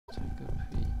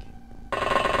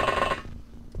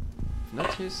If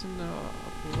not, he's in the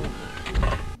upper level.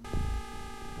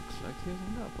 Looks like he's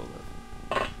in the upper level.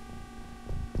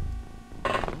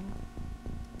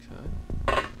 Okay.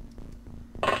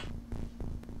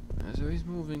 So he's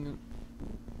moving.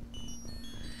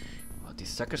 Oh, these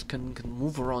suckers can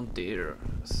move around there.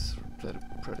 That's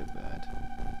pretty bad.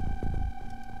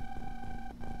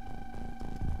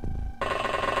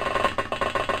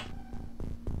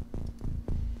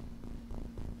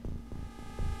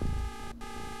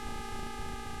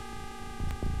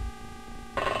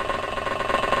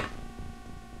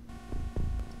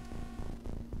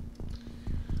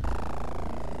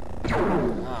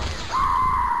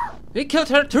 He killed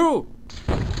her too!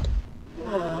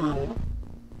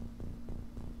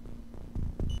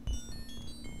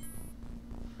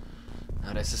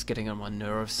 Now this is getting on my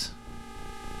nerves.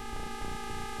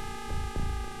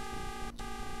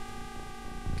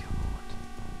 Come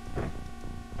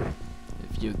on.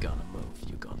 If you're gonna move,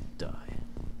 you're gonna die.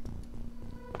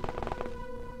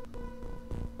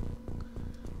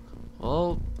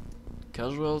 Well,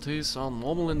 casualties are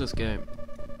normal in this game.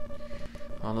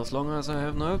 And as long as I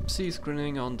have no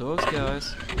C-screening on those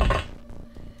guys,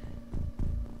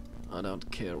 I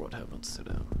don't care what happens to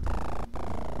them.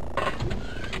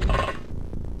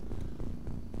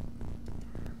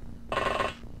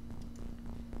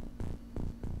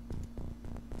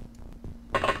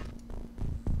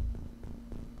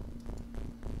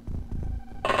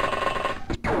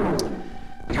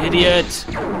 Idiot!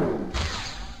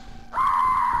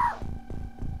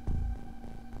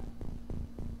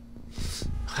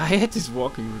 I hate this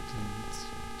walking routine, it's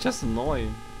just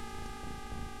annoying.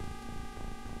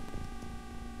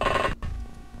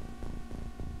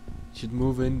 Should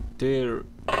move in there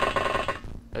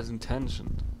as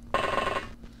intentioned.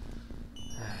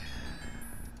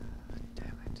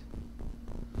 Damn it.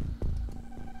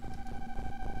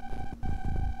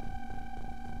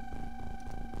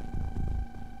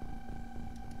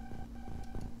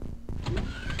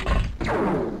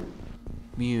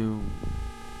 Mew.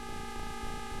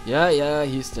 Yeah,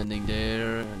 he's standing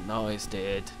there, and now he's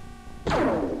dead.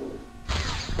 Come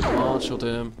on, shoot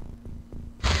him.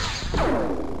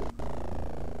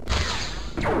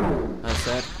 I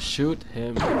said, shoot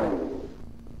him.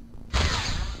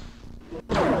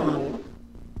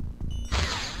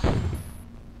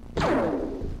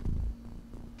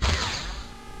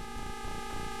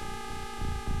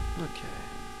 Okay.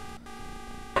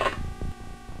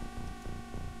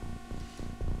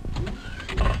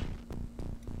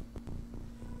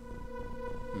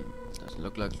 Doesn't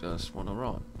look like there's one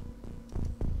around.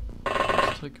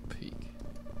 Let's take a peek.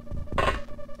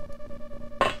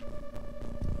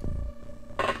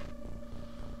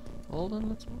 Well then,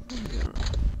 let's move in here.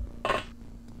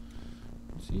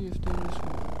 See if there is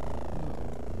one. No.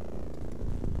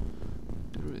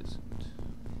 There isn't.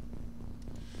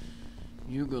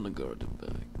 You're gonna guard the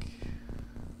back.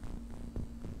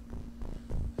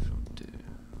 From there.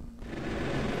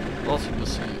 Also, we'll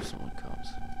see if someone comes.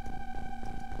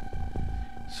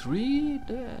 3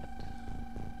 dead.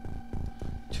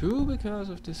 2 because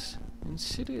of this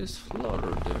insidious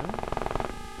Flodder there.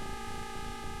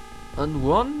 And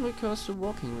 1 because the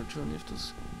walking return of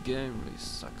this game really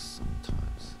sucks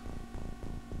sometimes.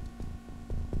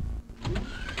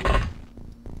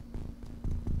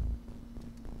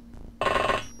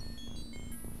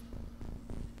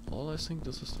 Well, I think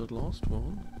this is the last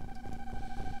one.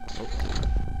 Oh.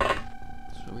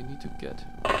 So we need to get him.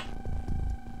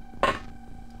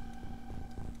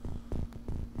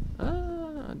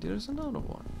 Ah, there's another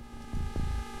one.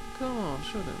 Come on,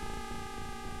 shoot him.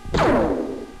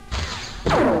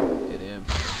 Hit him.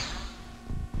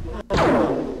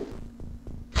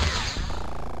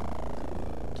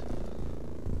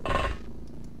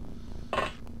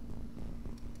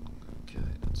 Okay,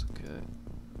 that's okay.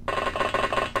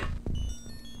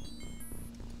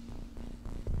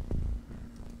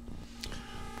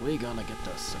 We're gonna get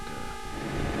that sucker.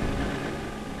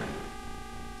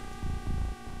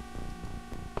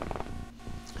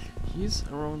 He's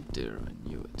around there, I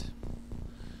knew it.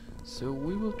 So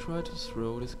we will try to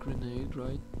throw this grenade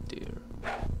right there.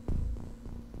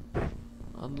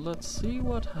 And let's see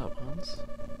what happens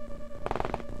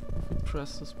if we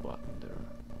press this button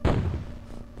there.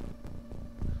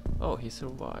 Oh, he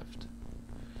survived.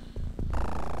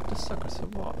 The sucker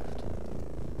survived.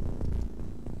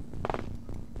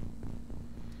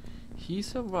 He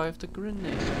survived the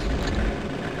grenade.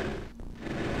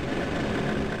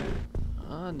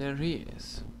 Ah, there he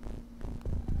is.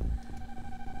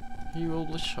 He will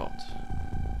be shot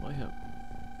by him.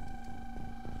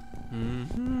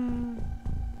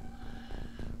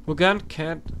 We can't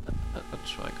a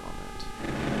track on it.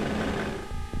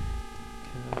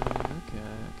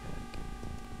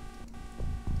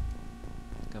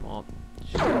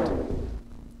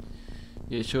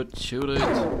 You should shoot it.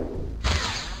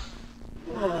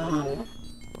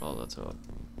 Oh, that's odd.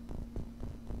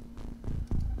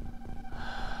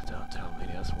 Don't tell me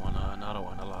there's another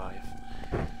one alive.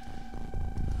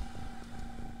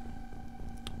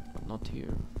 But not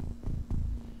here.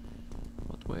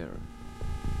 But where?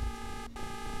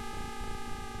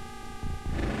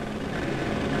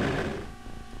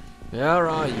 Where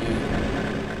are you?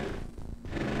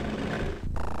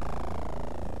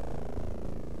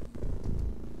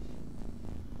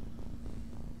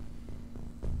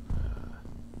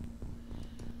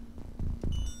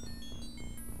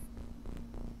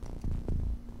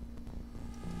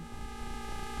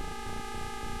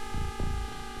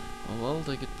 Oh well,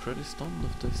 they get pretty stunned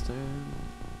if they stay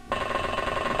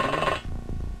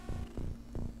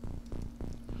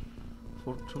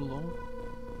for too long.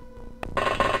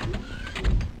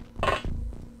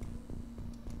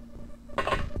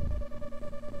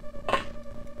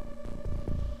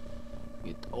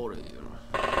 Get out of here.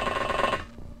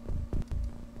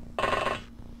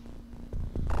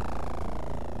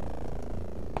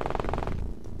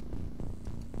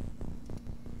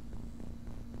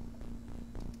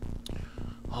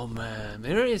 Oh man,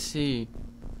 where is he?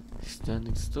 He's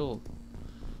standing still.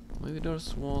 Maybe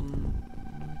there's one.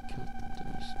 I killed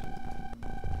this dude.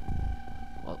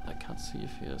 Well, I can't see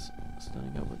if he is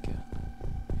standing up again.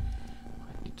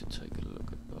 I need to take a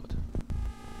look about it.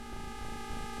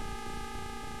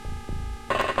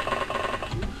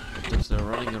 Because they're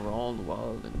running around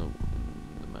wild in the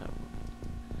map.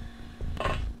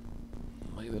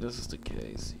 Maybe this is the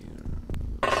case here.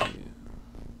 Let's see.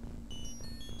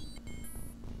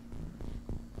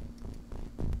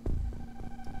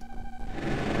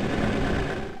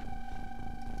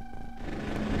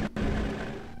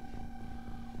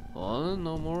 Well,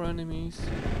 no more enemies.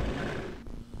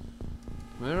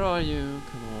 Where are you?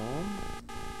 Come on.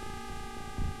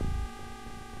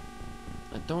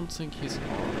 I don't think he's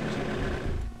armed.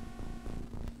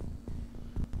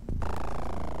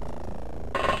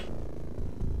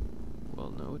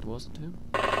 Well, no, it wasn't him.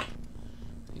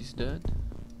 He's dead.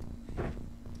 You're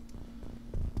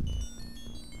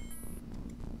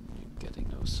getting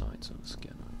no signs on the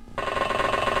scanner.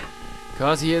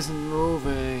 Cause he isn't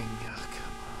moving. Oh,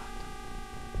 come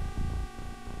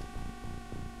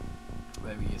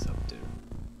on. Maybe he's up there.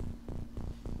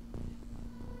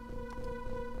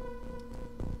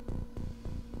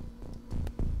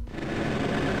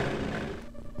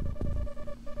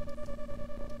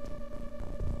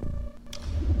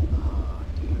 Ah,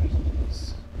 there he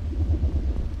is.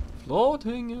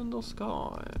 Floating in the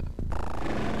sky.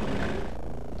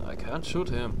 I can't shoot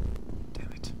him.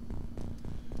 Damn it.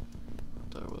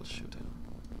 But I will shoot him.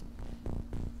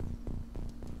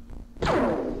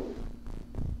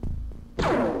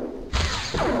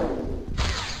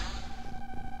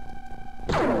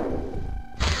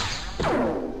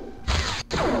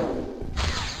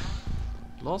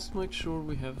 Last, make sure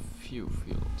we have few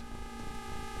field.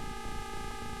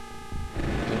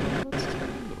 Then let's take a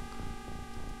look.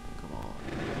 Come on.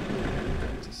 I'm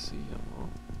going to see him, huh?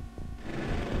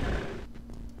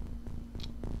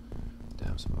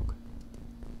 Damn smoke.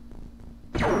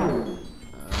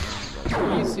 But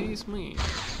he sees me.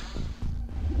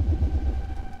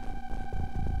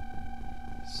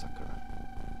 Sucker.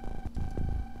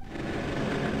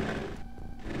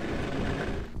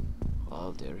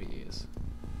 Well, there he is.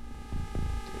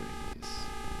 There he is.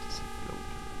 It is a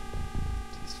floater.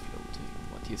 He's floating,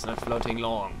 but he's not floating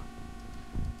long.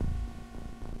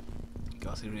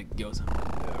 Because he really goes on my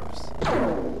nerves.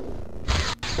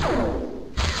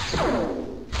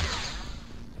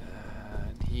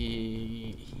 And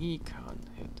he can't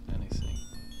hit anything.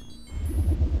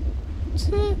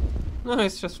 No,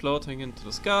 he's just floating into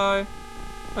the sky.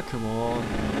 Oh, come on.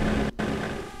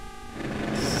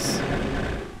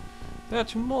 They're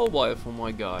too mobile for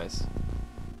my guys.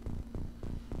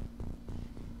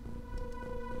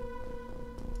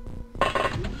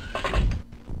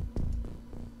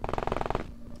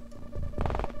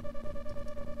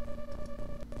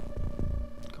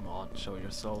 Come on, show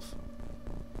yourself.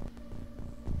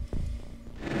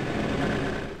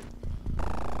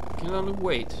 Can only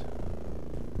wait.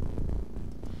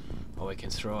 Oh, I can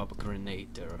throw up a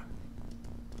grenade there.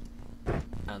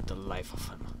 And the life of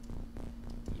him.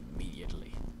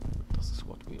 Immediately. This is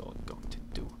what we are going to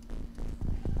do.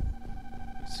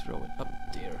 Let's throw it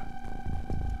up there.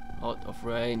 Out of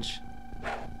range.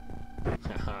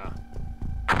 Haha.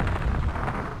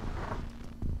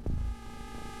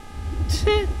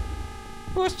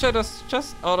 Was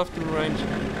just out of the range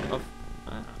of.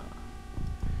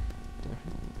 There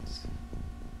he is.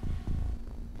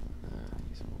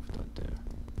 He's moved out there.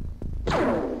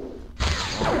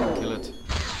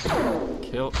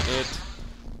 Kill it.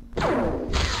 At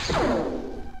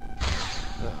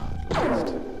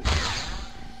least.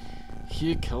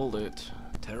 He killed it.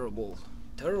 Terrible,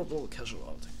 terrible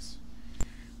casualties.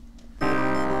 What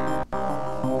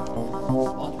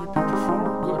would be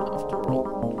before good after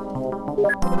all?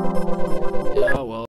 Yeah, well.